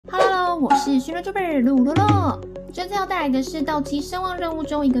我是徐乐 YouTuber 鲁洛洛。这次要带来的是到期声望任务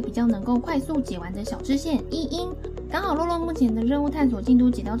中一个比较能够快速解完的小支线一音。刚好洛洛目前的任务探索进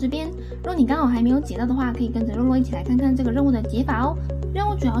度解到这边，若你刚好还没有解到的话，可以跟着洛洛一起来看看这个任务的解法哦。任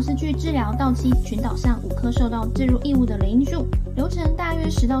务主要是去治疗到期群岛上5棵受到置入异物的雷樱树，流程大约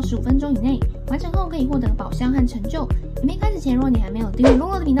10到15分钟以内，完成后可以获得宝箱和成就。影片开始前，若你还没有订阅洛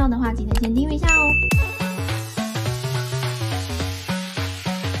洛的频道的话，记得先订阅一下哦。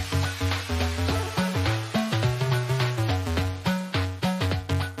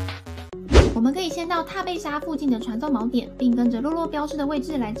我们可以先到踏贝沙附近的传送锚点，并跟着洛洛标示的位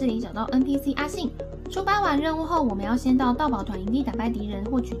置来这里找到 NPC 阿信。触发完任务后，我们要先到盗宝团营地打败敌人，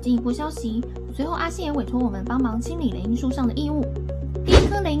获取进一步消息。随后阿信也委托我们帮忙清理雷樱树上的异物。第一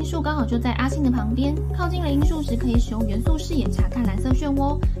棵雷樱树刚好就在阿信的旁边，靠近雷樱树时可以使用元素视野查看蓝色漩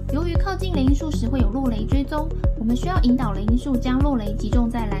涡。由于靠近雷樱树时会有落雷追踪，我们需要引导雷樱树将落雷击中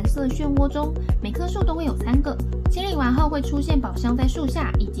在蓝色漩涡中，每棵树都会有3个。清理完后会出现宝箱在树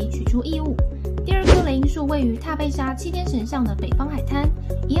下，以及取出异物。第2棵雷樱树位于踏贝沙7天神像的北方海滩，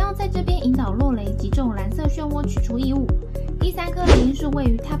一样在这边引导落雷击中蓝色漩涡，取出异物。第3棵雷樱树位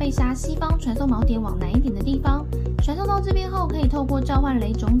于踏贝沙西方传送锚点往南一点的地方，传送到这边后可以透过召唤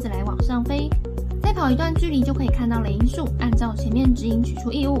雷种子来往上飞，再跑一段距离就可以看到雷樱树，按照前面指引取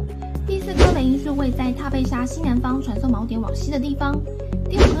出异物。第4棵雷樱树位在踏贝沙西南方传送锚点往西的地方。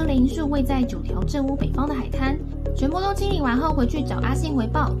第5棵雷樱树位在9条镇屋北方的海滩。全部都清理完后回去找阿信回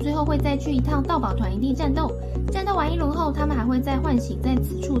报，最后会再去一趟盗宝团营地战斗。战斗完一轮后，他们还会再唤醒在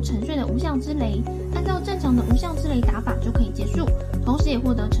此处沉睡的无相之雷，按照正常的无相之雷打法就可以结束，同时也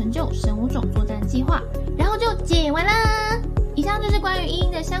获得成就神武种作战计划，然后就解完啦。以上就是关于一音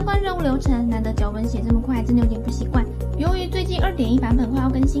的相关任务流程，难得脚本写这么快，真的有点不习惯。由于最近 2.1 版本快要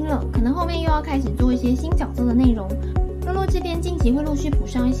更新了，可能后面又要开始做一些新角色的内容。洛洛这边近期会陆续补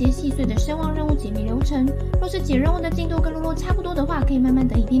上一些细碎的声望任务解谜流程，若是解任务的进度跟洛洛差不多的话，可以慢慢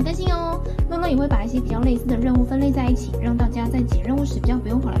等影片更新哦。洛洛也会把一些比较类似的任务分类在一起，让大家在解任务时比较不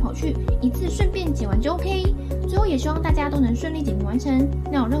用跑来跑去，一次顺便解完就 OK。最后也希望大家都能顺利解谜完成。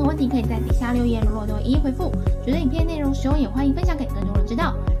那有任何问题可以在底下留言，洛洛都会一一回复。觉得影片内容实用，也欢迎分享给更多人知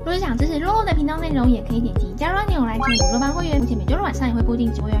道。若是想支持洛洛的频道内容，也可以点击加入按钮来成为鲁洛班会员。目前每周日晚上也会固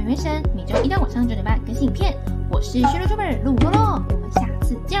定直播原神，每周一到晚上9点半更新影片。我是徐乐 YouTuber 鲁洛洛，我们下